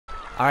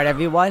Alright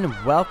everyone,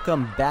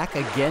 welcome back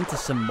again to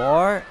some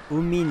more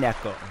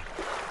Umineko.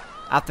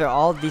 After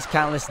all these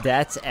countless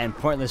deaths and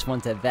pointless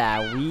ones at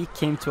that, we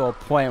came to a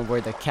point where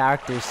the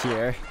characters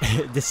here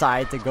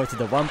decided to go to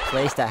the one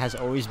place that has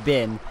always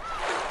been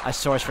a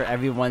source for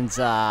everyone's,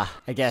 I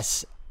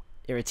guess,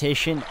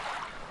 irritation,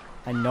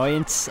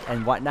 annoyance,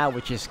 and whatnot,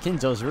 which is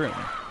Kinzo's room.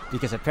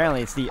 Because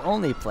apparently it's the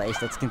only place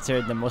that's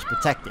considered the most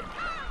protected.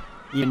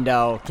 Even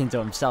though Kinzo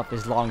himself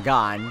is long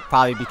gone,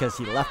 probably because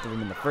he left the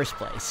room in the first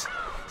place.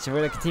 So we're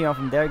going to continue on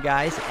from there,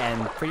 guys,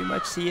 and pretty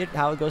much see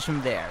how it goes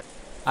from there.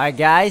 Alright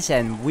guys,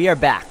 and we are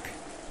back.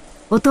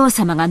 お父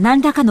様が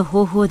何らかの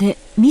方法で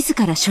自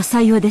ら書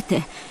斎を出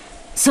て、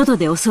外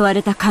で襲わ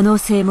れた可能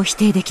性も否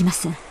定できま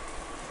せん。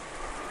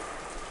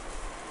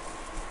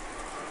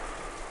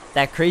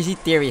That crazy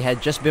theory had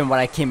just been what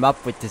I came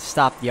up with to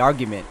stop the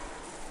argument.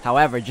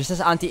 However, just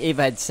as Auntie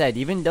Ava had said,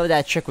 even though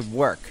that trick would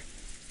work,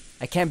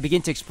 I can't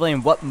begin to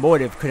explain what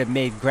motive could have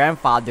made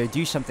Grandfather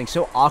do something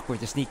so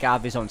awkward to sneak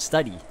out of his own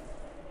study.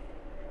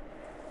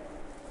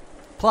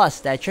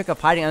 Plus, that trick of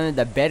hiding under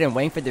the bed and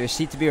waiting for the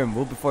receipt to be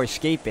removed before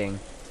escaping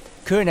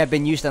couldn't have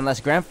been used unless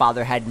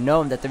Grandfather had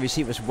known that the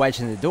receipt was wedged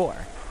in the door.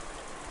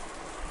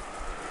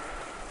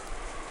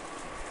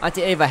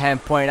 Auntie Ava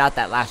hadn't pointed out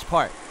that last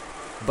part,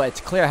 but it's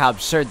clear how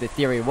absurd the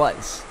theory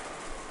was.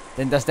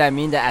 Then does that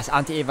mean that as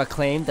Auntie Ava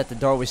claimed that the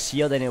door was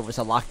sealed and it was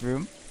a locked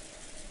room?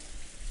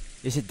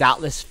 Is it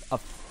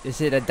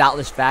a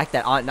doubtless fact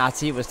that Aunt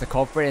Nazi was the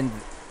culprit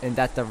and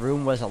that the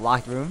room was a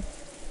locked room?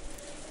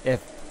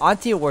 If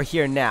Auntie were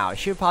here now,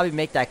 she would probably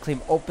make that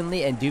claim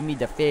openly and do me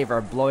the favor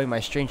of blowing my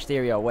strange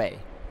theory away.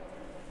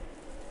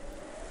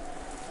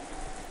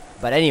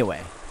 But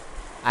anyway,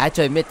 I had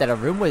to admit that a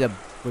room with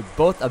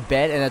both a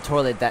bed and a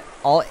toilet that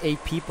all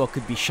 8 people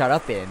could be shut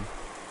up in,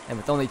 and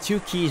with only 2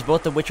 keys,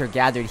 both of which are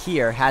gathered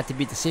here, had to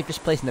be the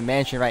safest place in the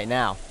mansion right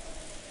now.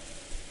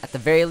 At the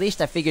very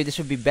least, I figured this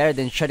would be better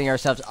than shutting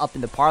ourselves up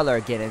in the parlor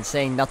again and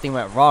saying nothing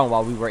went wrong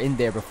while we were in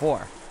there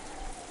before.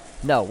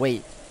 No,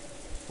 wait.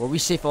 Were we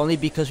safe only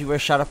because we were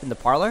shut up in the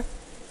parlor?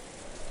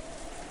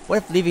 What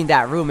if leaving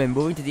that room and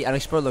moving to the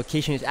unexplored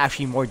location is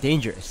actually more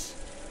dangerous?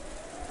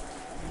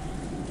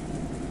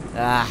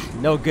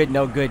 No good,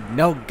 no good,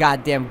 no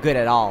goddamn good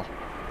at all.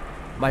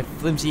 My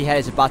flimsy head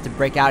is about to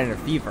break out in a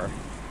fever.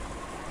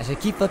 As I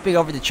keep flipping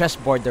over the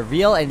chessboard, the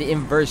real and the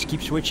inverse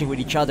keep switching with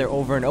each other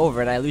over and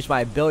over, and I lose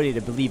my ability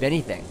to believe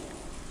anything.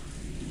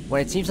 When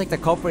it seems like the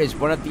culprit is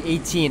one of the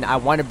 18, I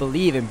want to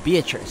believe in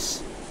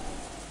Beatrice.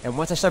 And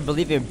once I start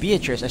believing in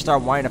Beatrice, I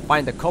start wanting to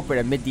find the culprit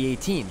amid the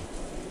 18.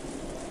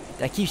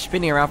 That keeps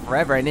spinning around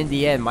forever, and in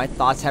the end, my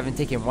thoughts haven't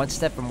taken one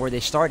step from where they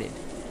started.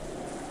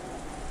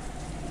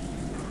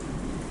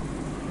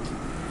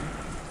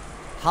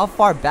 How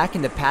far back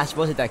in the past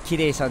was it that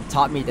Kirei-san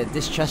taught me that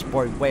this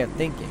chessboard way of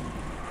thinking?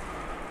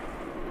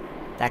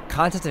 That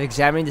concept of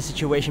examining the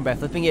situation by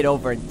flipping it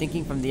over and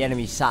thinking from the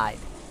enemy's side.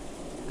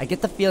 I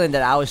get the feeling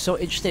that I was so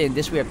interested in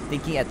this way of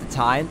thinking at the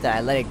time that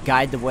I let it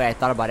guide the way I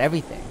thought about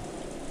everything.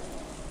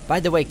 By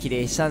the way,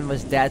 Kirei-san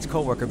was Dad's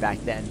co-worker back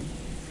then.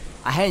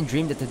 I hadn't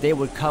dreamed that the day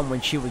would come when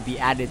she would be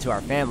added to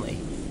our family.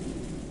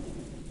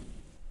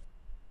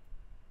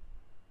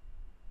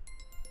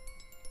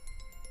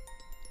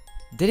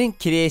 Didn't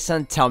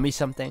Kirei-san tell me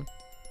something?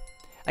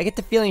 I get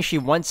the feeling she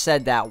once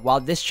said that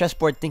while this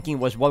chessboard thinking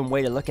was one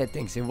way to look at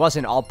things, it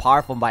wasn't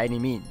all-powerful by any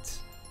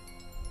means.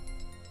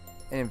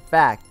 And in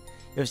fact,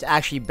 it was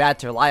actually bad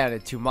to rely on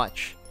it too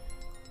much.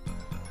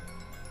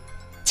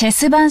 チェ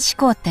ス盤思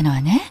考っての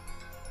はね、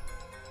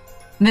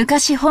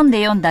昔本で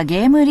読んだ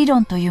ゲーム理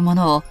論というも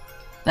のを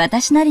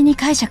私なりに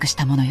解釈し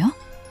たものよ。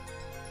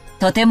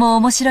とても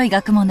面白い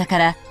学問だか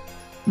ら、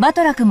バ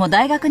トラ君も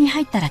大学に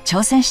入ったら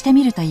挑戦して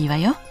みるといいわ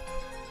よ。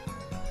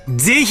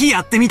ぜひや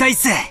ってみたいっ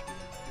す。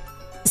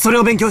それ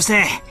を勉強し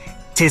て、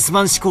チェス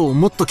盤思考を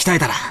もっと鍛え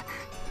たら、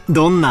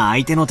どんな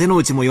相手の手の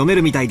内も読め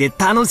るみたいで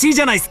楽しい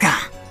じゃないっすか。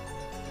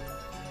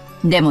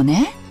でも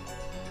ね、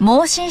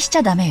盲信しち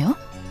ゃダメよ。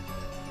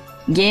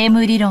ゲー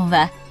ム理論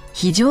は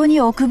非常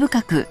に奥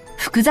深く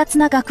複雑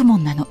な学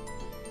問なの。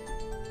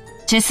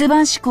チェス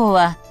盤思考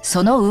は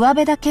その上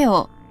辺だけ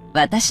を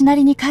私な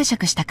りに解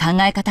釈した考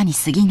え方に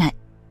過ぎない。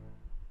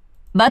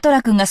バト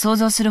ラ君が想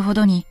像するほ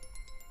どに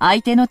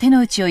相手の手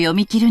の内を読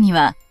み切るに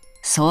は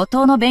相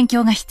当の勉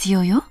強が必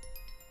要よ。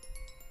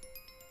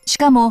し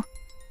かも、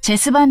チェ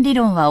ス盤理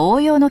論は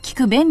応用の利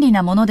く便利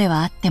なもので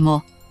はあって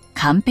も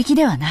完璧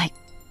ではない。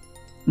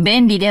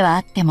便利ではあ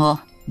っても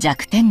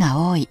弱点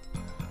が多い。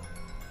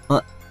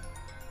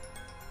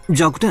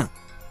弱点？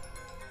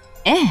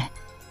ええ。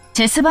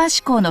チェス盤思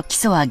考の基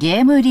礎はゲ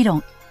ーム理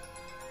論。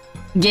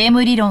ゲー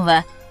ム理論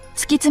は突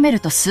き詰める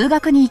と数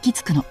学に行き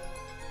着くの。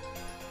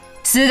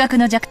数学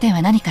の弱点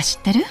は何か知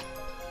ってる？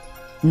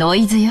ノ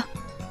イズよ。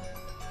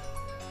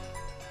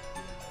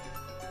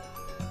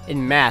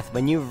In math,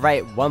 when you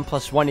write 1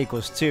 plus 1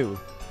 equals 2,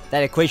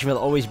 that equation will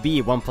always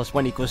be 1 plus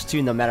 1 equals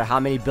 2 no matter how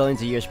many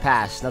billions of years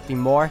pass, nothing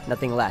more,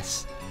 nothing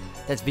less.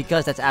 That's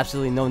because that's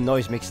absolutely no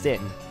noise mixed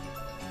in.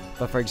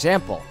 But for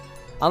example,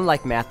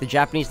 unlike math, the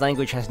Japanese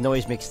language has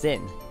noise mixed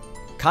in.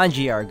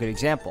 Kanji are a good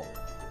example.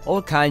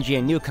 Old kanji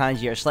and new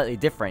kanji are slightly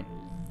different,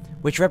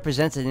 which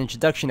represents an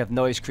introduction of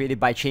noise created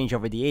by change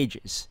over the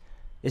ages.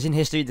 Isn't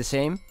history the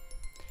same?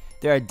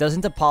 There are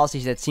dozens of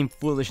policies that seem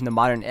foolish in the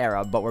modern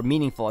era, but were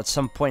meaningful at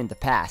some point in the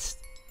past.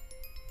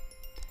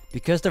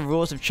 Because the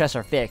rules of chess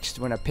are fixed,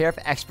 when a pair of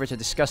experts are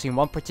discussing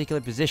one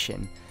particular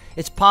position,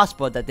 it's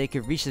possible that they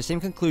could reach the same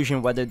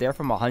conclusion whether they're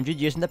from 100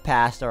 years in the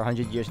past or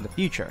 100 years in the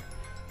future.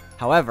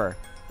 However,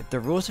 if the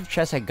rules of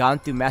chess had gone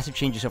through massive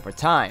changes over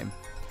time,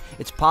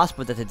 it's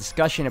possible that the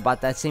discussion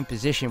about that same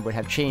position would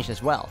have changed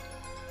as well.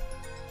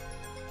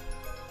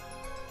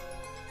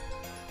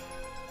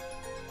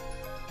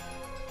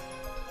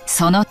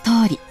 その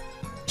通り。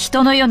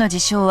人の世の事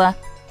象は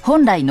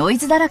本来ノイ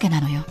ズだらけ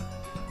なのよ。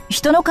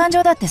人の感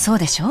情だってそう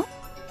でしょ？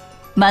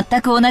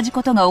全く同じ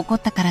ことが起こっ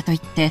たからといっ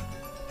て、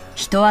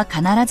人は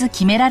必ず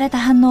決められた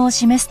反応を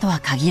示すとは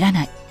限ら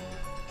ない。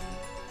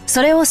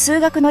それを数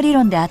学の理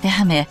論で当て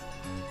はめ、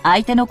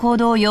相手の行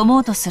動を読も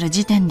うとする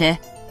時点で、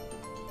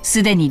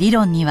すでに理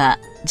論には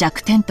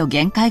弱点と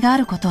限界があ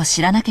ることを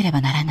知らなけれ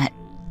ばならない。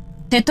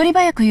手っ取り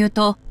早く言う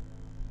と、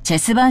チェ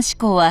ス盤思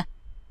考は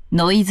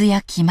ノイズ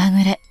や気ま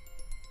ぐれ、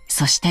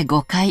そして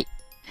誤解、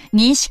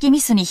認識ミ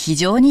スに非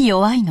常に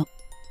弱いの。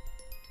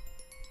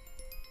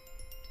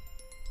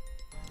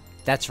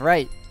That's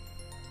right.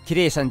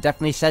 Kirie-san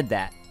definitely said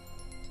that.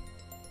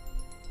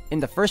 In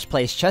the first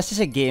place, chess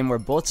is a game where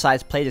both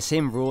sides play the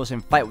same rules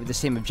and fight with the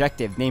same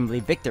objective, namely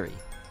victory.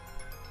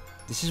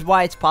 This is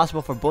why it's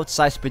possible for both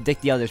sides to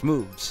predict the other's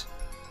moves.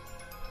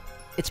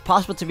 It's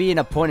possible to be an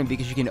opponent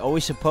because you can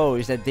always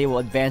suppose that they will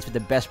advance with the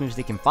best moves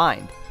they can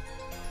find.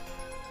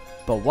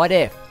 But what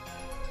if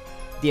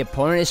the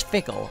opponent is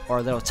fickle or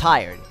a little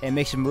tired and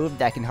makes a move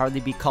that can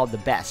hardly be called the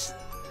best?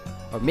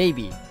 Or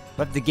maybe,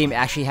 what if the game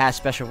actually has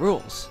special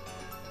rules?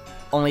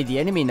 Only the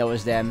enemy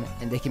knows them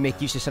and they can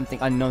make use of something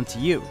unknown to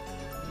you.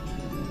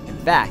 In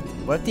fact,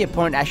 what if the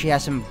opponent actually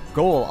has some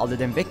goal other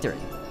than victory?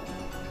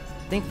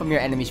 Think from your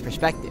enemy's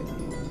perspective.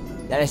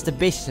 That is the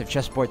basis of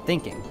chessboard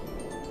thinking,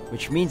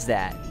 which means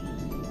that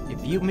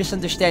if you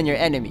misunderstand your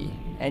enemy,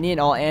 any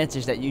and all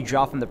answers that you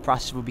draw from the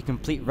process will be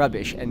complete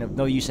rubbish and of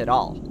no use at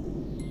all.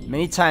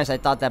 Many times I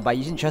thought that by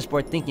using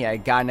chessboard thinking I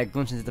had gotten a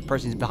glimpse into the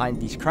persons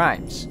behind these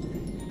crimes.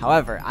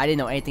 However, I didn't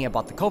know anything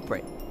about the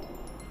culprit.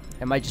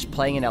 Am I just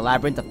playing in a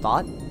labyrinth of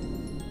thought?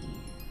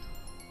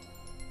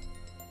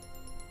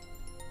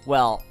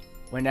 Well,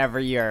 whenever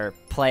you're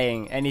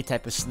playing any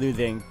type of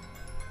sleuthing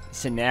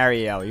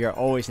scenario, you're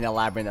always in a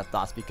labyrinth of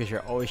thoughts because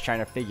you're always trying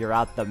to figure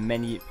out the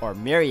many or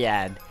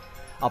myriad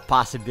of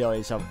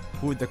possibilities of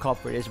who the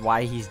culprit is,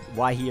 why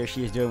he or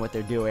she is doing what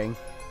they're doing,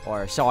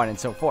 or so on and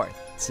so forth.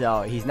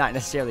 So he's not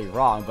necessarily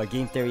wrong, but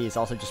game theory is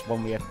also just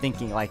one way of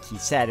thinking, like he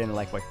said, and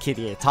like what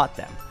Kirie taught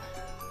them.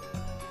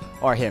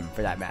 Or him,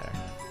 for that matter.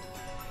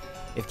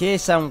 If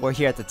Kirie-san were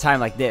here at the time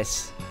like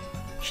this,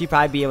 she'd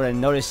probably be able to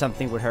notice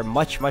something with her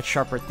much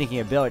sharper thinking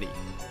ability.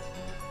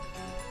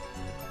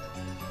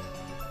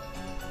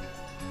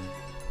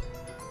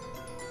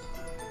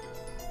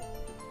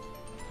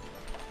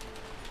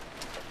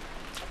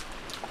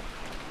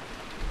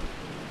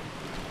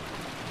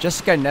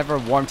 Jessica never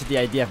warmed to the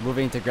idea of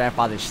moving into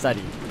grandfather's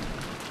study.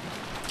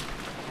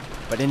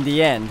 But in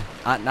the end,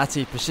 Aunt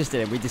Natsu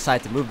persisted and we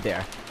decided to move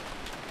there.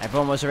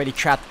 Everyone was already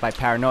trapped by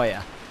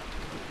paranoia.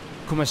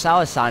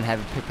 Kumasawa-san had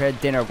prepared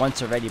dinner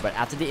once already, but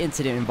after the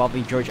incident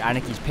involving George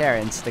Anaki's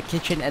parents, the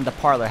kitchen and the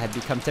parlor had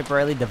become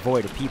temporarily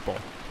devoid of people.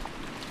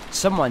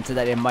 Someone said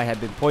that it might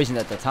have been poisoned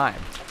at the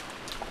time.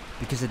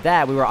 Because of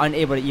that, we were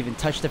unable to even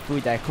touch the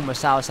food that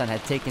Kumasawa-san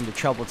had taken the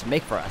trouble to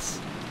make for us.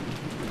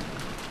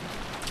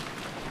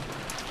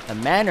 The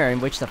manner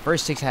in which the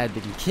first 6 had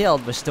been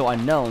killed was still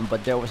unknown,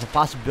 but there was a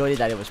possibility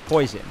that it was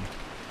poison.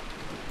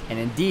 And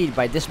indeed,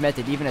 by this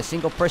method, even a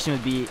single person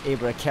would be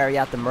able to carry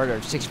out the murder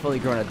of 6 fully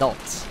grown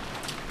adults.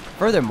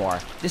 Furthermore,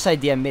 this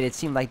idea made it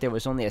seem like there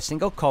was only a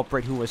single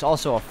culprit who was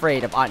also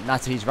afraid of Aunt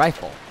Natsuhi's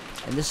rifle,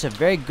 and this is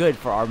very good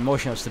for our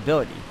emotional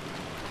stability.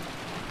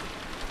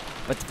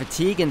 But the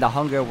fatigue and the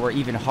hunger were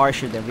even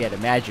harsher than we had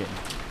imagined.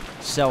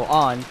 So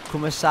on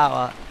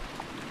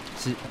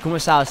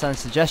Kumasawa-san's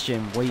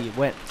suggestion,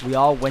 we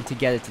all went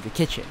together to the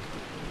kitchen,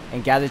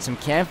 and gathered some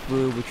canned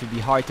food which would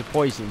be hard to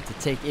poison to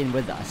take in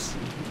with us.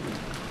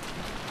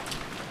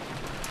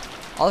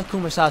 All of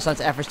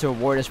Kumasawa-san's efforts to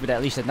reward us with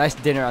at least a nice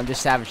dinner on this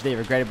savage day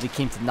regrettably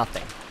came to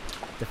nothing.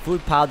 The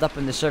food piled up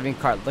in the serving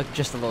cart looked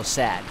just a little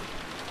sad.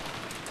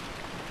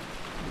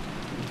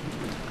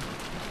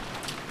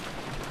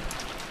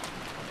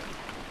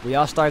 We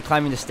all started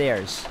climbing the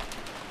stairs.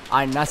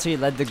 Aunt Natsuhi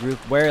led the group,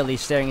 warily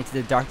staring into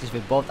the darkness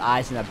with both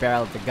eyes and the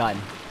barrel of the gun.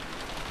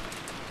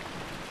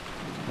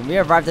 When we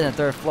arrived on the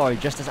 3rd floor,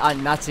 just as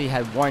Aunt Natsuhi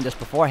had warned us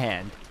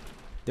beforehand,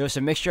 there was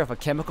a mixture of a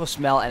chemical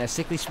smell and a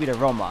sickly sweet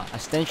aroma, a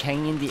stench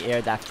hanging in the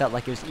air that felt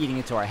like it was eating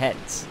into our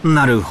heads.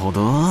 なるほ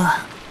ど。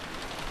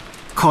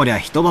こりゃ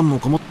一晩も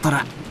こもった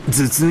ら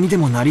頭痛にで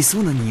もなりそ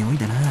うな匂い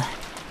だな。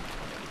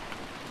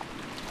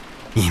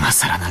今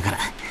更ながら、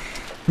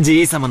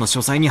じいさまの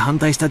書斎に反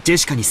対したジェ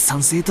シカに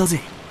賛成だ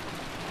ぜ。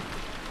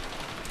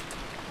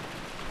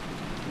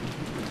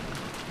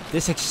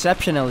This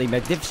exceptionally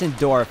magnificent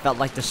door felt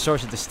like the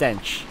source of the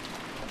stench.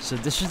 So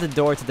this was the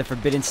door to the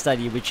forbidden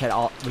study which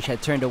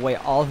had turned away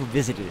all who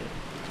visited it.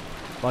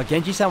 While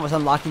Genji-san was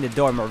unlocking the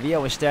door, Maria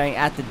was staring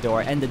at the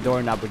door and the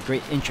doorknob with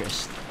great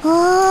interest.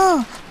 お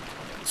ー、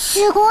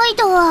すごい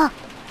ドア。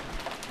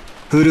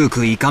古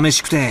くいかめ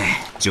しくて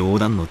冗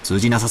談の通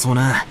じなさそう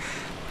な、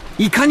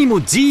いかに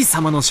もじい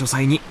様の書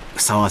斎に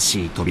ふさわ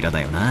しい扉だ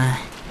よな。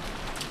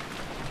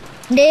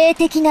霊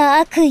的な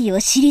悪意を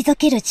退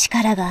ける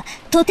力が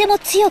とても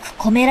強く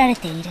込められ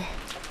ている。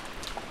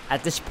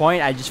At this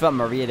point, I just want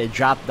Maria to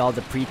drop all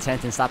the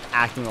pretense and stop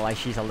acting like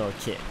she's a little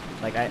kid.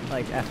 Like at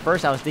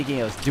first I was thinking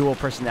it was dual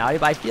personality,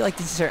 but I feel like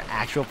this is her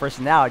actual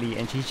personality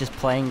and she's just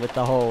playing with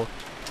the whole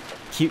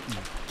cute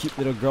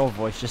little girl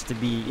voice just to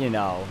be, you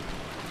know,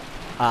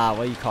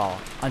 what do you call,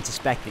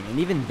 unsuspecting. And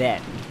even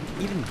then,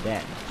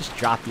 just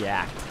drop the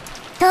act.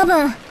 多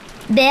分、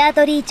ベア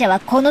トリーチェは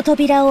この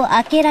扉を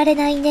開けられ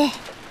ないね。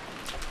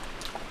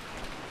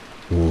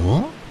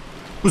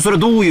お？それ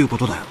どういうこ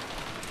とだよ。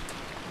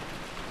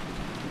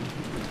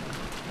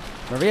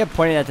Maria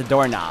pointed at the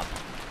doorknob.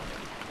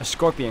 A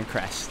scorpion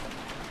crest.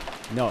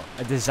 No,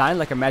 a design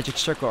like a magic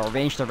circle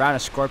arranged around a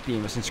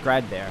scorpion was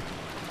inscribed there.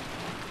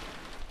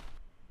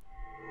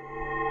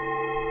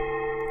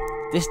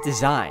 This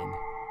design.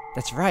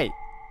 That's right.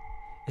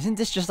 Isn't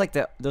this just like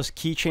those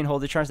keychain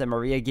holder charms that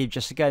Maria gave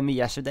Jessica and me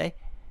yesterday?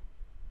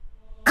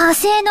 火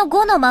星の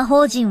5の魔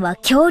法陣は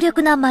強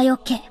力な魔除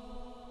け。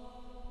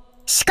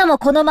しかも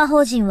この魔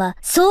法陣は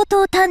相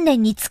当丹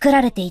念に作ら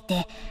れてい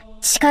て、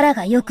力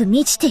がよく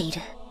満ちてい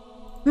る。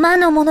魔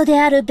の者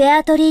であるベ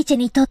アトリーチェ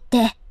にとっ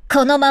て、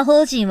この魔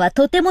法陣は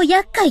とても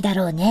厄介だ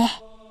ろうね。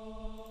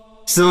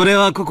それ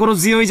は心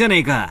強いじゃね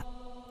えか。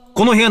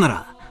この部屋な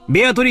ら、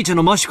ベアトリーチェ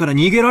の魔種から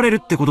逃げられる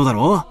ってことだ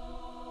ろ？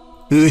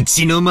う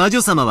ちの魔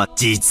女様は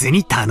実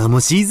に頼も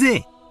しい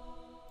ぜ。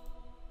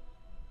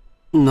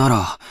な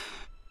ら、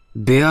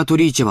ベアト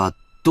リーチェは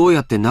どう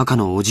やって中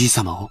のおじい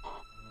様を？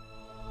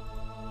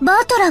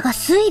バトラが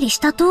推理し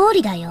た通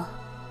りだよ。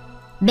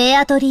ベ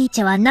アトリー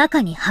チェは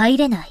中に入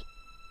れない。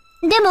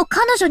でも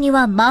彼女に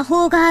は魔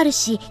法がある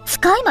し、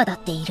使い魔だっ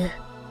ている。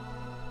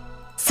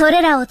そ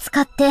れらを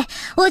使って、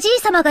おじい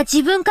様が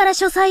自分から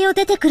書斎を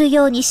出てくる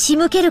ように仕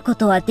向けるこ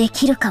とはで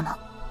きるかも。あ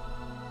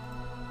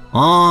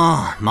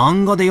あ、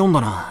漫画で読ん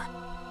だな。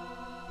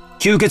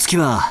吸血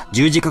鬼は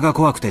十字架が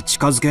怖くて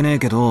近づけねえ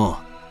けど、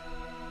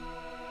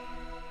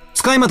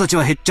使い魔たち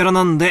はへっちゃら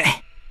なんで、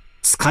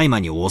使い魔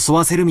に襲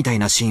わせるみたい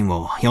なシーン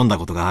を読んだ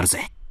ことがある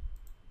ぜ。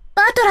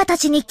バトラた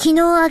ちに昨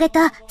日あげ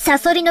たサ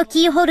ソリの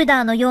キーホル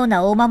ダーのよう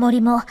なお守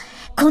りも、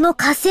この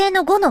火星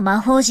の5の魔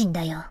法陣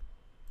だよ。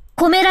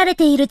込められ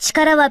ている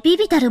力は微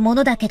々たるも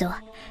のだけど、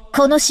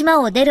この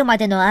島を出るま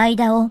での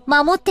間を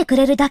守ってく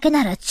れるだけ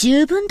なら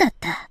十分だっ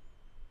た。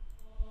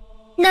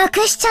な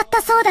くしちゃっ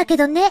たそうだけ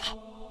どね。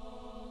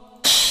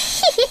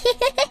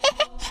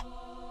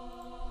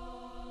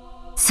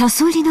サ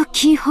ソリの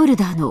キーホル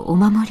ダーのお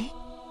守り？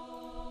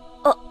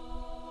あ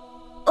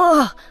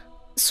あ、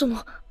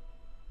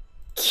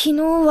昨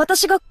日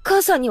私が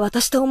母さんに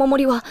渡したお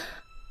守りは、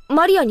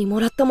マリアにも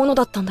らったもの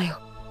だったんだよ。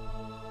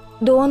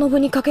ドアノブ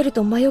にかける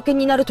と魔除け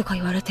になるとか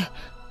言われて、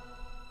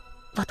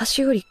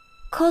私より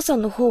母さ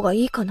んの方が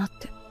いいかなっ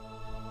て、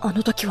あ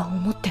の時は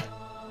思って。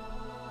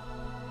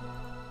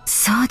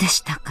そうで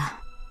した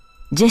か。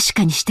ジェシ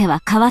カにして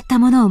は変わった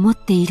ものを持っ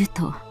ている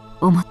と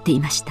思ってい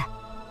ました。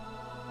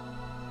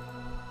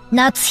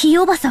夏日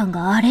おばさん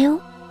があれ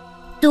を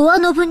ドア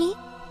ノブに？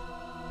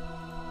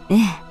ええ。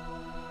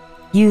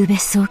夕べ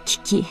そう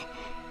聞き、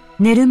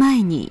寝る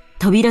前に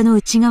扉の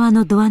内側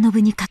のドアノ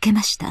ブにかけ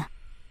ました。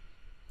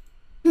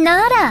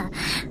なら、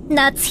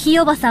夏日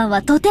おばさん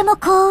はとても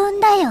幸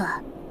運だよ。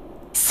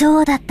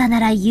そうだった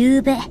なら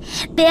夕べ、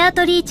ベア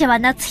トリーチェは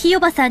夏日お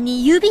ばさん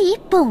に指一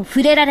本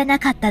触れられな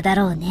かっただ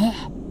ろうね。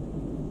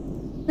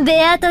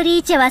ベアトリ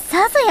ーチェは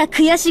さぞや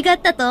悔しが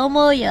ったと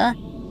思うよ。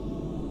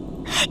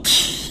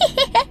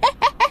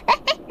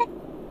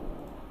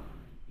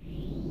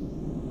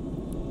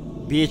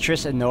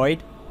Beatrice annoyed?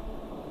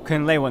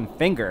 Couldn't lay one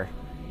finger.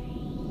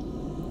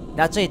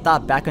 Natsui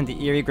thought back on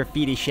the eerie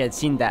graffiti she had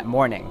seen that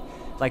morning,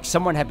 like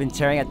someone had been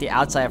tearing at the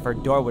outside of her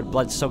door with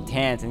blood-soaked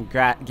hands and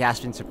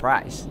gasped in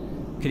surprise.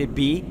 Could it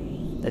be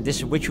that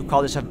this witch who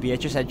called herself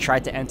Beatrice had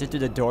tried to enter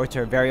through the door to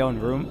her very own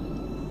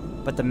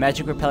room, but the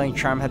magic-repelling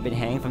charm had been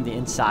hanging from the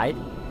inside,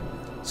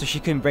 so she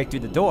couldn't break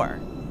through the door?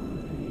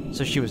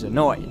 So she was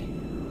annoyed.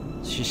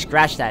 So she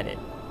scratched at it.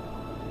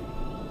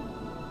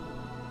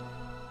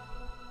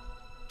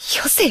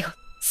 よせよ、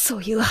そ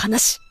ういう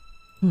話。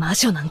魔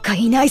女なんか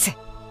いないぜ。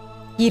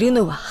いる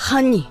のは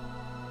犯人。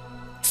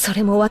そ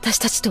れも私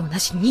たちと同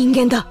じ人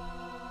間だ。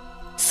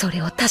そ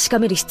れを確か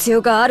める必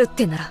要があるっ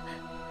てなら、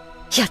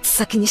八つ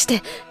先にし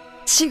て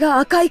血が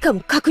赤いか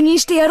も確認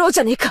してやろうじ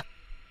ゃねえか。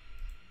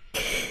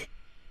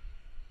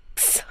く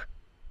そ。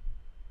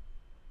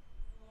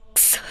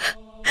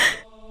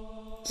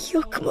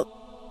よくも、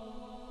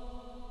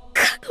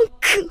カノン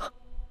君を。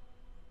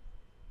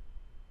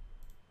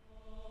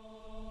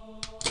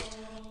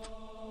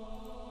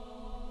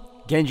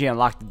Genji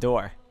unlocked the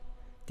door.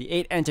 The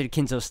 8 entered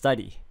Kinzo's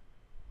study.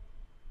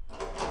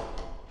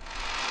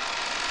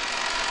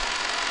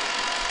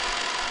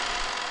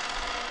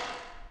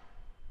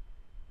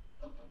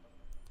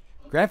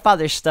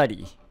 Grandfather's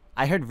study.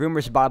 I heard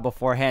rumors about it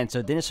beforehand, so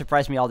it didn't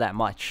surprise me all that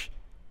much.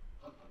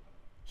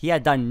 He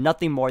had done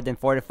nothing more than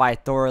fortify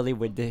thoroughly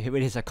with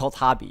his occult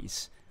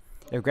hobbies.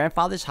 If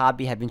grandfather's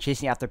hobby had been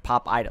chasing after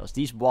pop idols,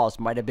 these walls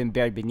might have been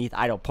buried beneath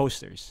idol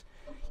posters.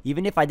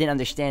 Even if I didn't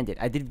understand it,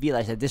 I did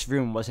realize that this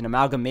room was an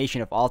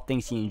amalgamation of all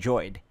things he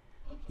enjoyed.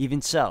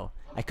 Even so,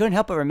 I couldn't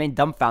help but remain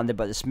dumbfounded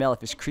by the smell of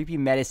his creepy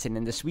medicine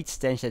and the sweet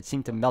stench that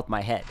seemed to melt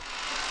my head.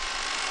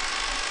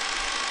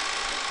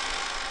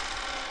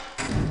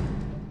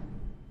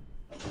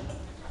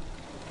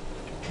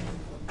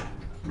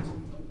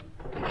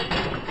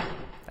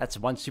 That's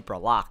one super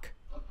lock.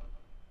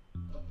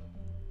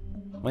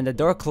 When the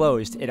door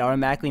closed, it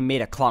automatically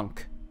made a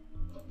clunk.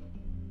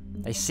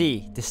 I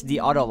see, this is the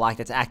auto lock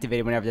that's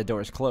activated whenever the door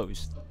is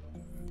closed.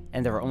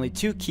 And there were only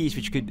 2 keys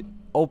which could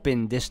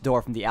open this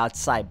door from the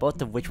outside,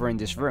 both of which were in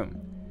this room.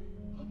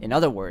 In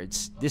other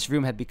words, this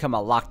room had become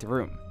a locked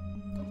room.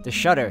 The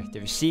shutter,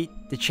 the receipt,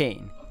 the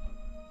chain,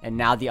 and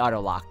now the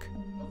auto lock.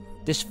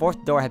 This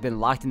 4th door had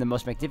been locked in the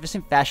most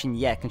magnificent fashion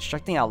yet,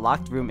 constructing a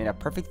locked room in a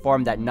perfect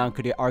form that none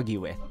could argue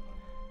with.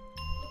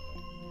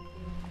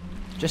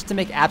 Just to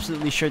make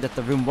absolutely sure that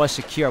the room was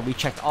secure, we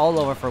checked all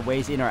over for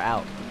ways in or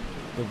out.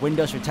 The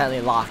windows were tightly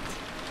locked.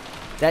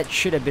 That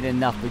should have been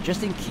enough, but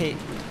just in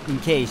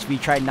case, we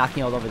tried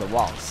knocking all over the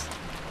walls.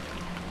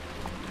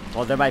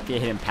 Well, there might be a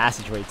hidden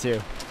passageway too.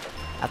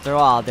 After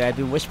all, there had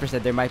been whispers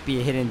that there might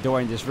be a hidden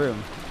door in this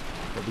room,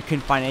 but we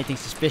couldn't find anything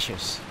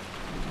suspicious.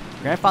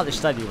 Grandfather's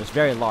study was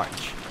very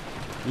large.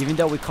 Even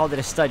though we called it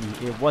a study,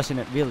 it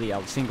wasn't really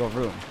a single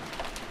room.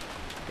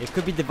 It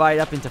could be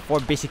divided up into 4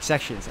 basic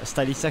sections: a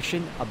study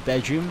section, a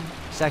bedroom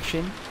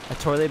section, a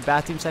toilet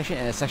bathroom section,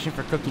 and a section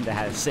for cooking that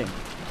had a sink.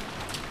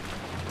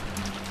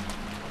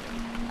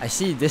 I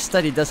see, this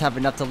study does have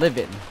enough to live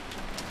in.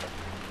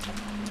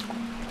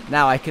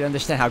 Now I could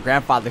understand how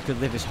grandfather could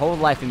live his whole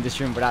life in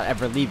this room without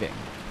ever leaving.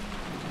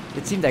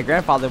 It seemed that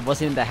grandfather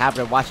wasn't in the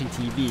habit of watching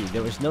TV.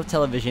 There was no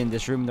television in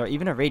this room, nor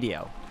even a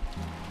radio.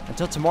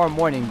 Until tomorrow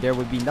morning, there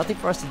would be nothing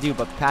for us to do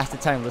but pass the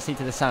time listening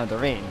to the sound of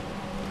the rain.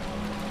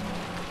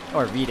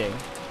 Or reading.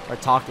 Or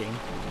talking.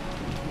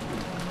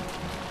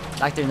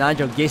 Dr.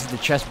 Nanjo gazed at the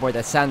chessboard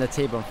that sat on the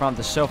table in front of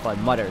the sofa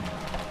and muttered.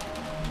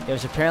 It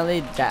was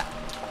apparently that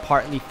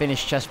partly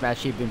finished chess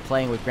match he'd been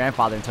playing with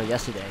grandfather until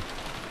yesterday.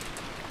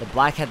 The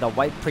black had the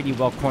white pretty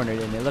well cornered,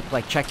 and it looked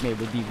like checkmate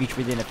would be reached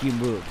within a few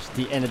moves,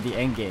 the end of the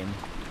endgame.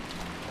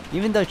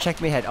 Even though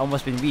checkmate had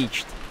almost been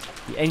reached,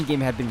 the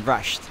endgame had been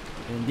rushed,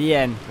 and in the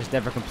end was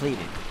never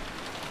completed.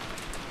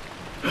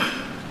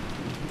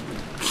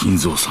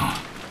 Kinzo-san,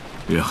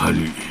 やは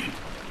り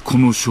こ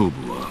の勝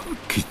負は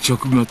決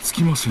着がつ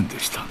きませんで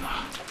したな。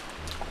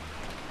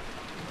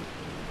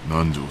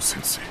南條先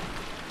生。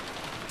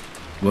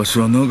わし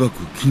は長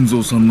く金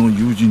蔵さんの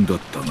友人だっ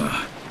たが、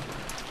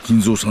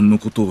金蔵さんの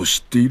ことを知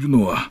っている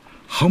のは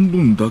半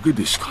分だけ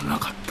でしかな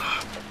かった。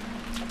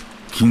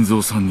金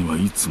蔵さんには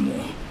いつも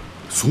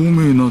聡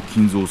明な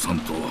金蔵さん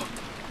と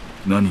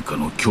何か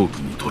の狂気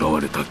にとら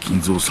われた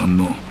金蔵さん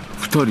の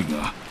2人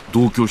が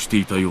同居して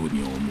いたよう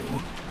に思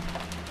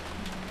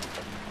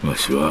う。わ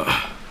しは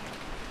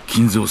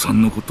金蔵さ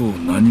んのことを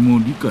何も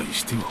理解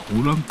しては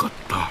おらんかっ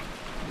た。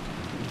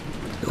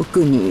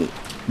特に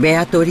ベ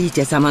アトリー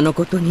チェ様の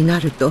ことにな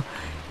ると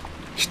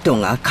人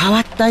が変わ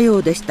ったよ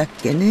うでしたっ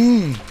け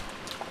ね。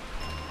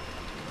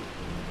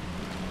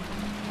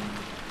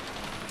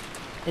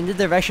In the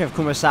direction of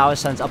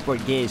Kumasawa-san's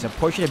upward gaze, a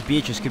portrait of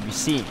Beatrice could be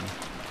seen.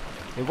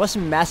 It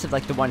wasn't massive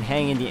like the one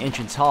hanging in the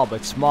entrance hall,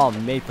 but small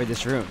and made for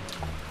this room.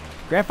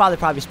 Grandfather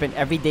probably spent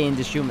every day in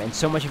this room and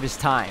so much of his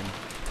time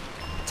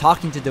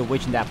talking to the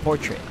witch in that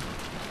portrait.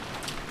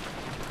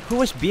 Who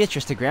was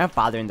Beatrice to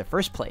grandfather in the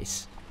first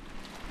place?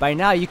 By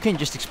now, you couldn't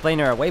just explain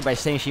her away by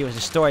saying she was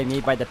a story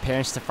made by the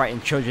parents to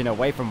frighten children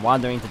away from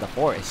wandering into the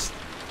forest.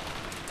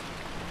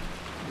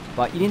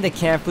 While eating the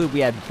canned food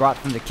we had brought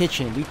from the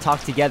kitchen, we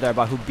talked together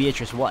about who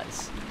Beatrice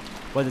was.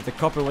 Whether the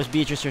culprit was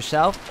Beatrice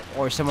herself,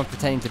 or someone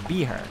pretending to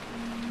be her.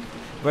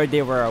 Whether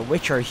they were a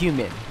witch or a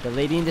human, the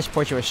lady in this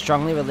portrait was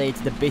strongly related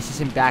to the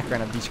basis and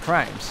background of these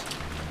crimes.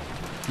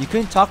 You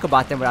couldn't talk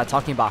about them without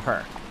talking about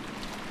her.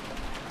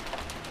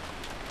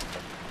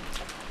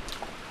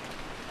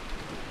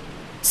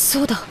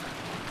 そうだ。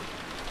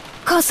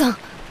母さん、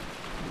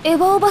エヴ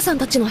ァおばさん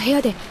たちの部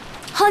屋で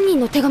犯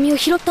人の手紙を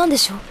拾ったんで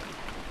しょ？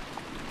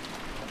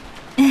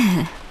え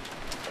え。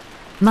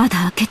ま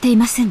だ開けてい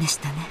ませんでし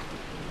たね。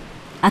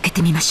開け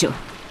てみましょう。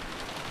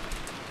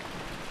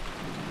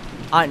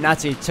Aunt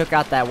Natsuki took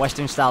out that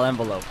Western-style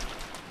envelope.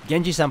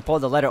 Genji-san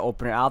pulled the letter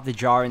opener out of the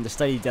jar in the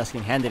study desk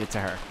and handed it to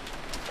her.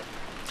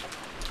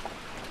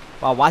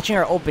 While watching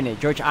her open it,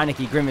 George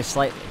Aniki grimaced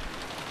slightly.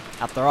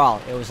 After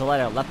all, it was a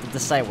letter left at the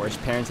site where his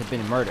parents had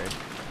been murdered.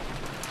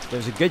 There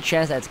was a good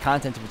chance that its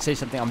contents would say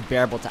something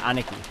unbearable to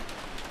Aniki.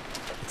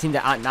 It seemed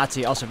that Aunt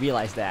Natsuki also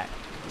realized that,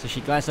 so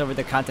she glanced over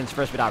the contents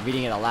first without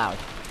reading it aloud.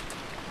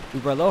 We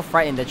were a little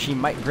frightened that she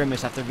might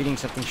grimace after reading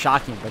something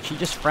shocking, but she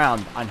just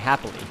frowned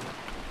unhappily.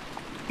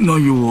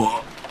 内容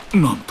は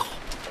何と？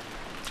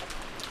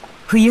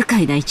不愉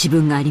快な一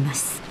文がありま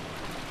す。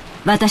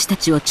私た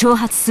ちを挑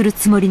発する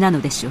つもりな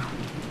のでしょう。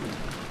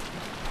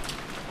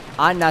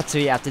Aunt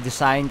Natsui, after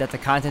deciding that the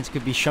contents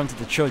could be shown to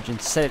the children,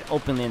 set it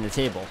openly on the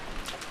table.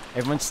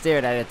 Everyone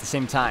stared at it at the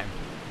same time.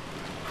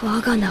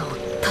 我が名を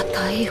た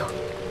たえよ。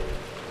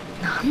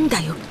なん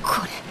だよ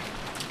こ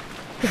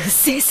れ。うっ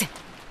せえぜ。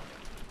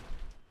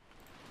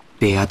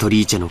ベアト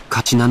リーチェの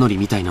勝ち名乗り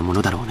みたいなも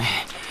のだろうね。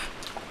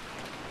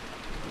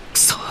く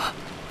そ。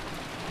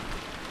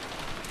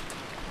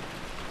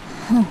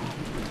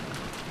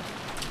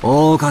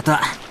大方、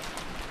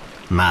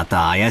ま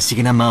た怪し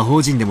げな魔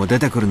法陣でも出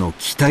てくるのを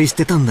期待し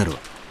てたんだろ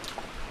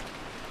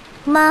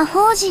う。魔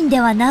法陣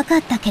ではなか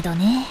ったけど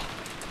ね。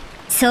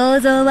想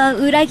像は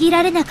裏切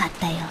られなかっ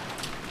たよ。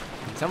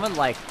Someone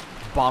like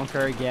bonk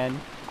her again.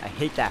 I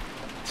hate that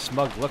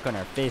smug look on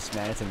her face,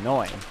 man. It's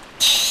annoying.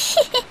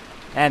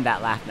 And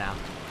that laugh now.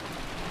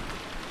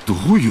 ど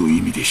ういう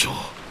意味でしょ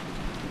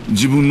う？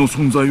自分の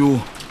存在を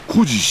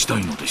誇示した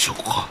いのでしょ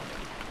うか？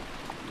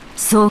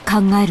そう考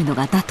えるの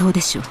が妥当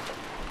でしょう。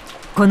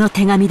この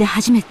手紙で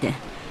初めて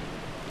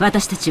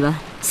私たちは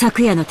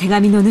昨夜の手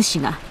紙の主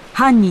が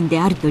犯人で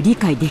あると理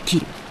解でき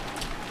る。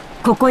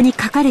ここに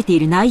書かれてい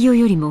る内容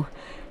よりも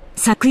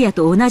昨夜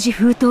と同じ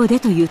封筒で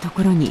というと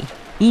ころに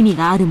意味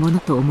があるもの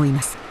と思い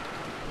ます。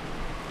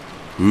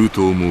封筒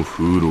も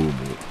風浪も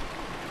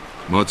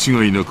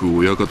間違いなく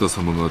親方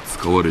様が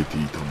使われて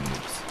いたもので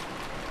す。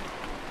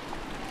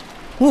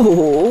お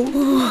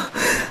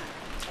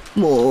お、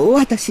もう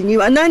私に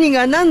は何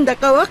が何だ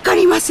か分か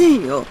りませ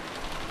んよ。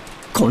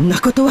こん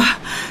なことは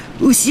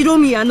後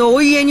宮の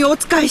お家にお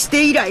仕えし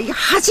て以来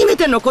初め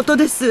てのこと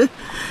です。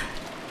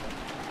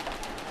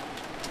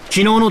昨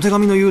日の手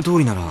紙の言う通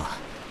りなら、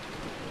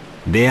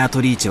ベア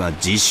トリーチは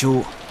自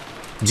称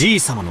じい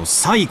様の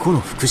最古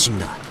の腹心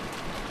だ。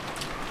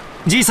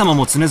じい様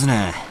も常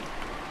々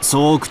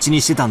そう口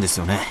にしてたんです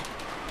よね。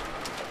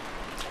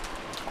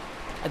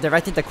I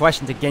directed the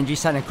question to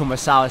Genji-san and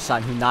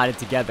Kumasawa-san, who nodded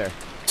together. っ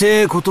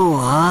てこと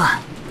は、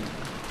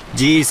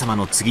じい様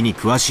の次に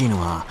詳しい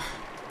のは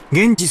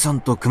源氏さ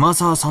んと熊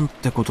沢さんっ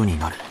てことに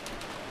なる。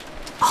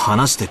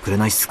話してくれ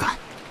ないっすか？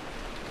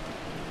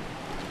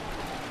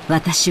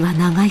私は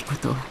長いこ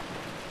と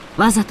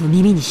わざと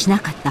耳にしな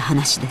かった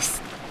話で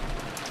す。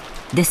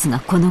ですが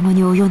この後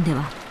に及んで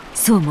は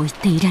そうも言っ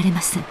ていられ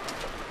ません。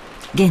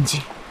源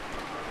氏、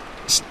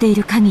知ってい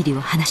る限り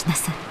を話しな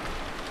さい。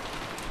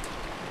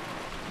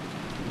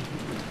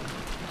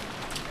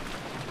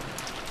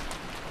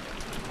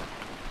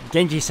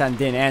Genji-san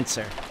didn't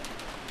answer.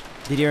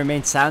 Did he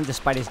remain silent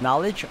despite his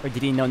knowledge, or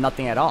did he know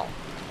nothing at all?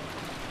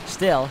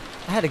 Still,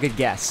 I had a good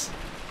guess.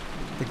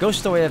 The ghost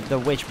story of the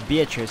witch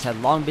Beatrice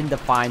had long been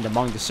defined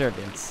among the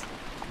servants.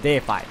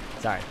 Deified,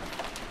 sorry.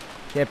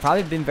 They had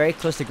probably been very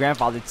close to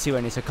grandfather too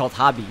and his occult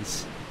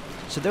hobbies.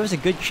 So there was a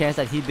good chance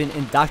that he'd been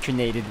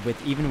indoctrinated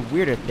with even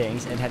weirder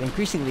things and had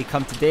increasingly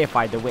come to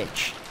deify the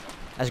witch.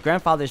 As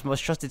grandfather's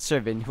most trusted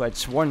servant who had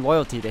sworn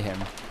loyalty to him,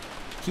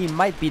 he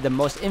might be the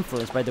most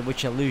influenced by the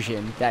witch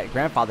illusion that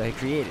grandfather had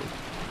created.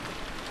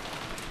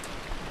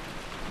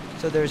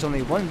 So there was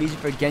only one reason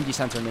for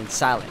Genji-san to remain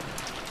silent.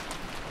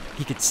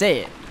 He could say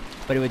it,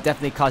 but it would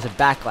definitely cause a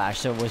backlash,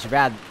 so it was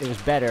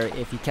better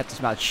if he kept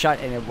his mouth shut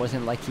and it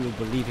wasn't like he would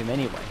believe him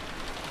anyway.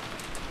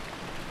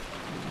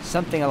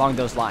 Something along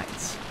those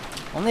lines.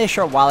 Only a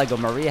short while ago,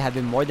 Maria had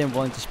been more than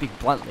willing to speak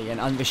bluntly and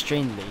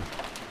unrestrainedly,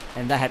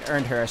 and that had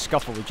earned her a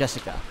scuffle with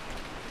Jessica.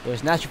 It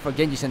was natural for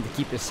Genji-san to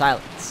keep his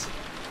silence.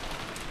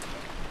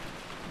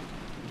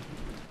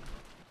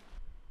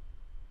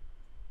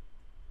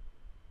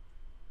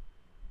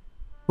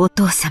 お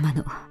父様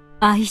の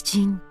愛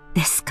人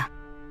ですか？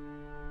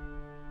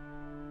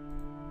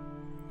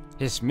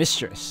 His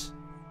mistress.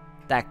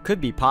 That could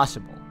be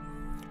possible.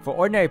 For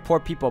ordinary poor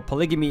people,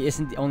 polygamy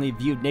isn't only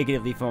viewed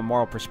negatively from a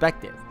moral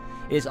perspective,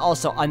 it is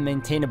also an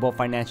unmaintainable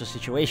financial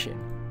situation.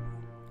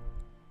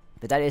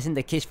 But that isn't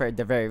the case for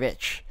the very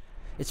rich.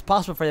 It's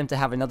possible for them to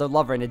have another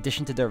lover in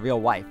addition to their real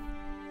wife.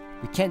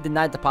 We can't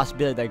deny the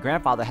possibility that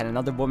grandfather had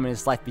another woman in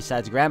his life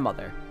besides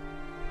grandmother.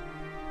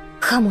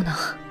 かもな。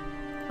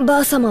ば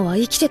あ様は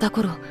生きてた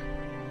頃、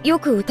よ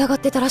く疑っ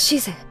てたらしい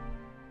ぜ。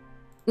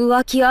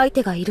浮気相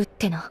手がいるっ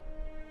てな。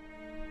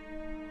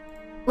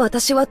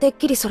私はてっ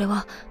きりそれ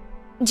は、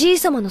じい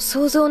様の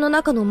想像の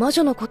中の魔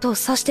女のことを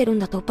指してるん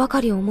だとば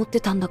かり思って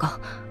たんだが。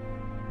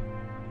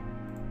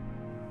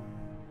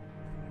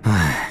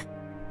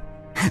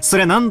そ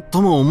りゃなん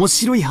とも面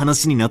白い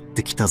話になっ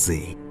てきた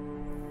ぜ。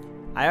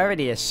I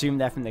already assumed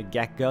that from the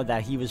get-go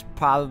that he was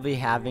probably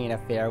having an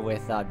affair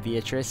with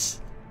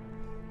Beatrice.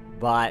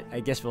 But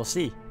I guess we'll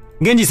see.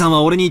 源氏さん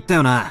は俺に言った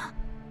よな。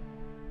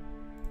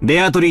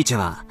ベアトリーチェ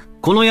は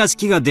この屋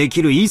敷がで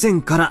きる以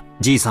前から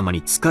じい様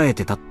に仕え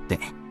てたって。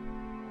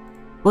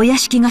お屋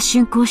敷が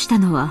竣工した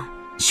のは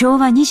昭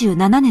和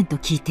27年と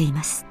聞いてい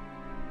ます。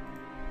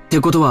っ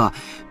てことは、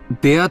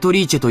ベアト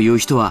リーチェという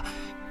人は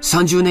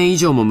30年以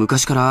上も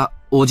昔から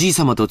おじい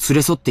様と連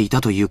れ添ってい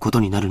たというこ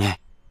とになる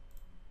ね。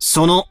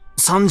その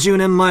30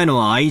年前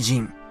の愛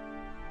人、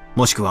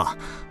もしくは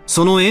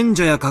その縁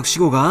者や隠し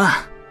子が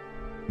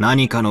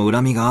何かの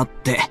恨みがあっ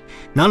て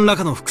何ら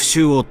かの復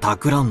讐を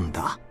企ん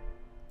だ。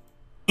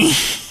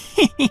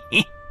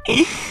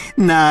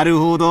なる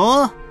ほ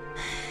ど。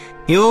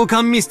洋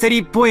館ミステ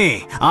リーっぽ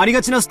いあり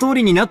がちなストー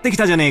リーになってき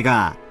たじゃねえ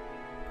か。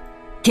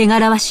汚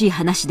らわしい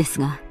話です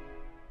が、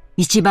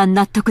一番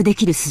納得で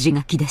きる筋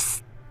書きで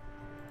す。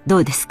ど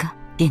うですか、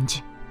源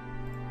氏。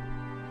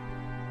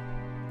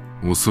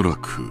おそら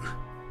く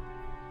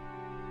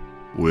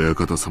親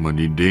方様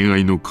に恋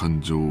愛の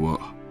感情は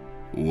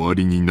終わ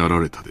りになら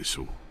れたでし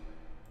ょう。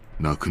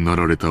亡くな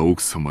られた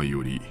奥様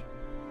より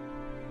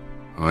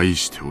愛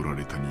しておら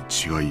れたに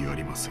違いあ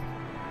りません。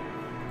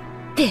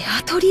ベ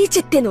アトリー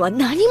チェってのは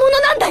何者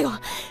なんだよ。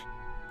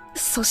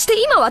そして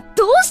今は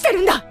どうして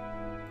るんだ。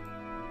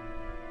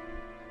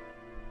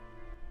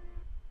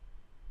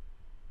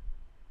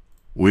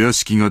お屋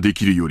敷がで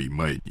きるより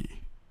前に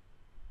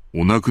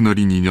お亡くな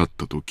りになっ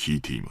たと聞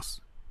いていま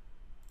す。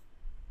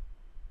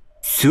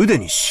すで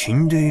に死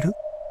んでいる？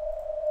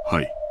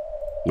はい。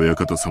親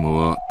方様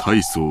は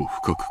大層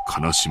深く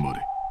悲しまれ、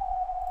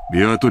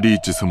ベアトリ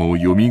ーチェ様を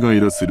蘇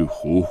らせる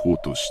方法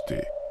とし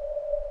て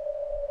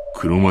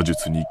黒魔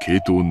術に傾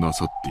倒な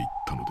さっていっ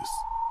たのです。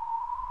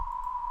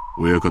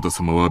親方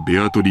様はベ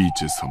アトリー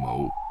チェ様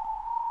を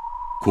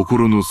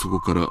心の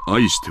底から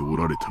愛してお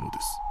られたので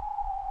す。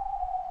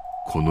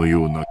この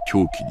ような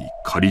狂気に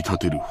駆り立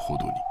てるほ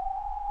どに。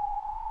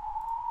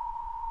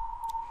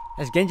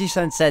As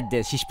Genji-san said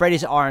this, he spread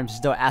his arms as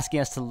though asking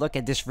us to look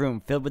at this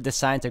room filled with the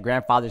signs of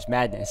grandfather's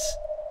madness.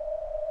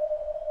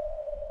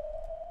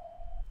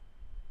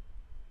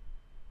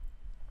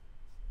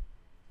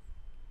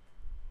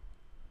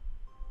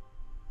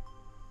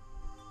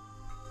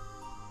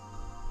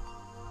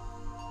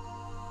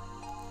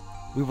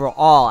 We were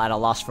all at a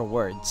loss for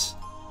words.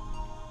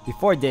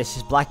 Before this,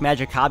 his black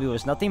magic hobby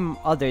was nothing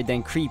other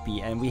than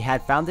creepy, and we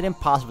had found it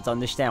impossible to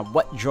understand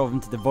what drove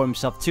him to devote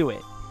himself to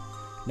it.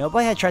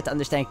 Nobody had tried to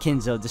understand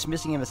Kinzo,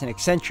 dismissing him as an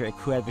eccentric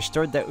who had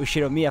restored the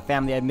Ushiromiya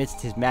family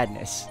amidst his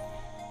madness.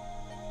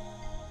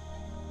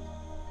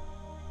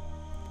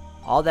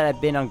 All that had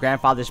been on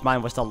grandfather's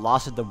mind was the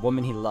loss of the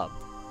woman he loved,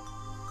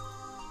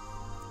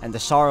 and the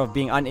sorrow of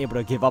being unable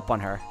to give up on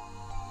her.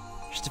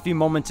 Just a few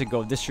moments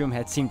ago, this room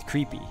had seemed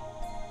creepy,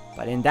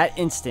 but in that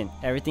instant,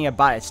 everything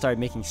about it started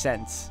making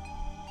sense.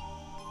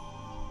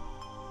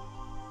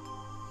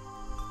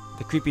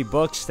 The creepy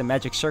books, the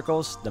magic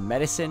circles, the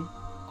medicine,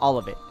 all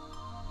of it.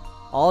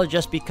 All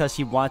just because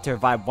he wanted to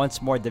revive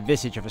once more the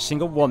visage of a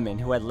single woman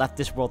who had left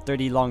this world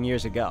 30 long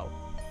years ago.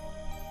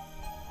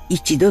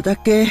 一度だ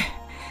け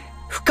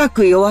深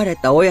く酔われ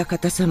た親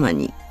方様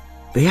に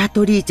ベア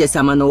トリーチェ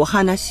様のお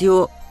話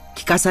を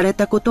聞かされ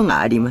たことが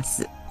ありま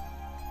す。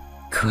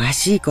詳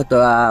しいこと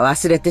は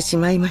忘れてし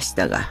まいまし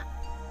たが、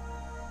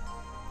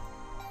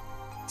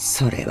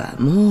それは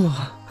もう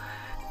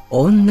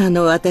女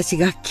の私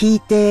が聞い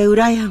て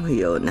羨む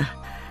ような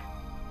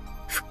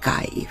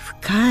深い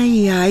深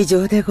い愛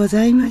情でご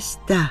ざいまし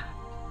た。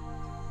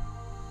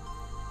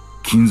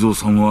金蔵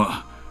さん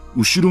は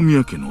後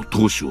宮家の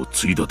当主を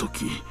継いだ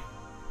時、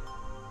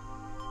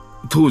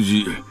当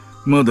時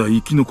まだ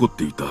生き残っ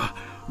ていた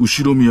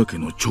後宮家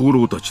の長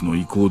老たちの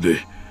意向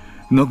で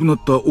亡くなっ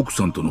た奥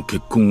さんとの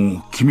結婚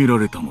を決めら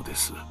れたので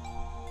す。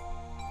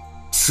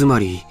つま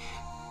り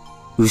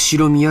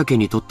後宮家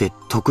にとって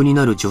得に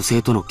なる女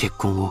性との結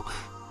婚を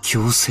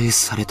強制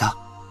された。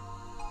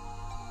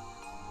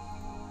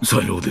さ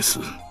ようです。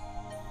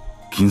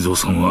金蔵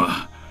さん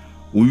は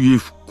お家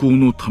復興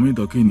のため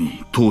だけ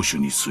に当主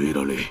に据え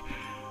られ、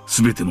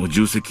全ての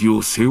重責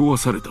を背負わ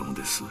されたの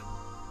です。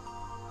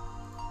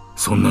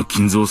そんな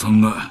金蔵さん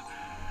が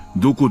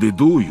どこで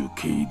どういう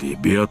経緯で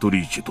ベアト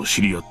リーチェと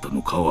知り合った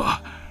のか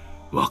は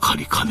分か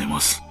りかねま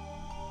す。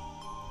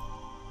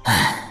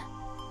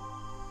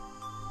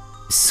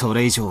そ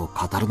れ以上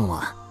語るの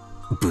は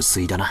無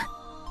粋だな。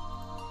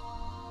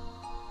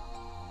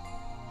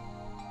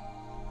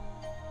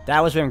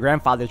That was when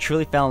grandfather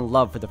truly fell in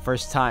love for the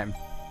first time.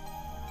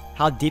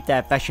 How deep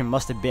that affection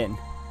must have been.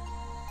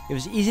 It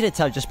was easy to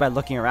tell just by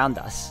looking around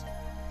us.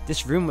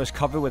 This room was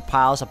covered with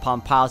piles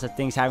upon piles of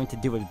things having to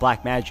do with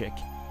black magic,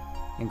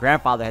 and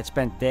grandfather had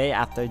spent day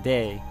after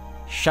day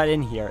shut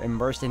in here,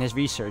 immersed in his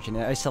research and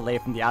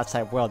isolated from the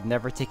outside world,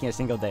 never taking a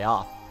single day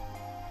off.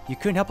 You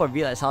couldn't help but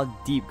realize how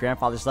deep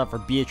grandfather's love for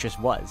Beatrice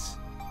was.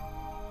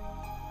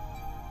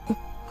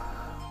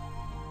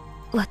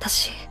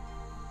 私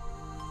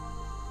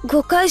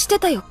誤解して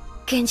たよ、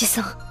源氏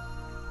さん。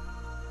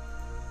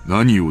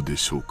何をで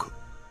しょうか。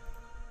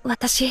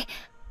私、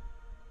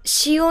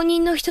使用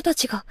人の人た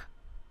ちが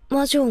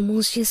魔女を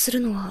問診する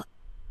のは、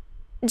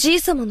じい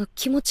様の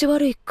気持ち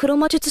悪い黒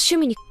魔術趣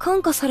味に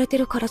感化されて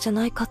るからじゃ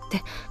ないかっ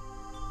て、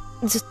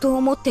ずっと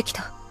思ってき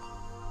た。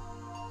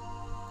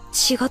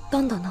違った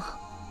んだな。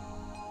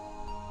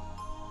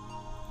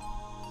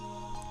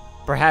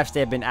Perhaps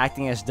they had been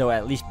acting as though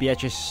at least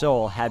Beatrice's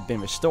soul had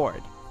been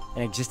restored,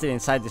 and existed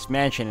inside this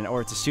mansion in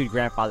order to soothe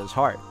grandfather's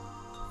heart.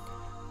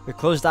 With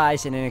closed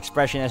eyes and an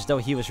expression as though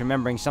he was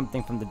remembering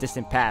something from the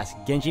distant past,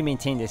 Genji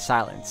maintained his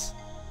silence.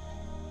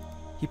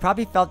 He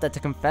probably felt that to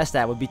confess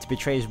that would be to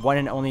betray his one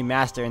and only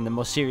master in the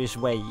most serious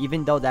way,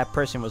 even though that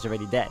person was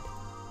already dead.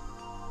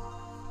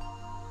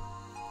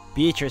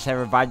 Beatrice had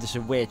revived as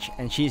a witch,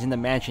 and she is in the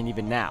mansion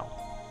even now.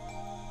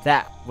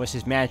 That was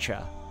his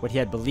mantra, what he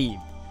had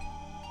believed,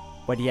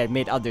 what he had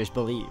made others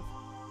believe.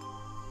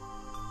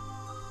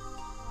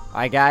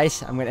 Alright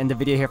guys, I'm going to end the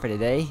video here for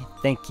today.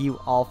 Thank you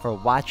all for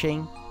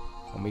watching.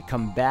 When we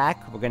come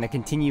back, we're going to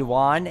continue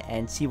on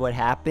and see what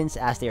happens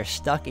as they are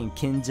stuck in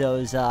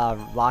Kinzo's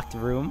locked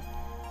room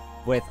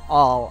with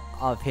all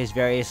of his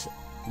various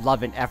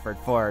love and effort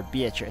for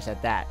Beatrice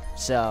at that.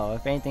 So,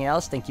 if anything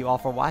else, thank you all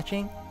for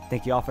watching.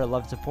 Thank you all for the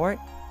love and support.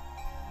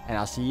 And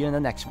I'll see you in the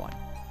next one.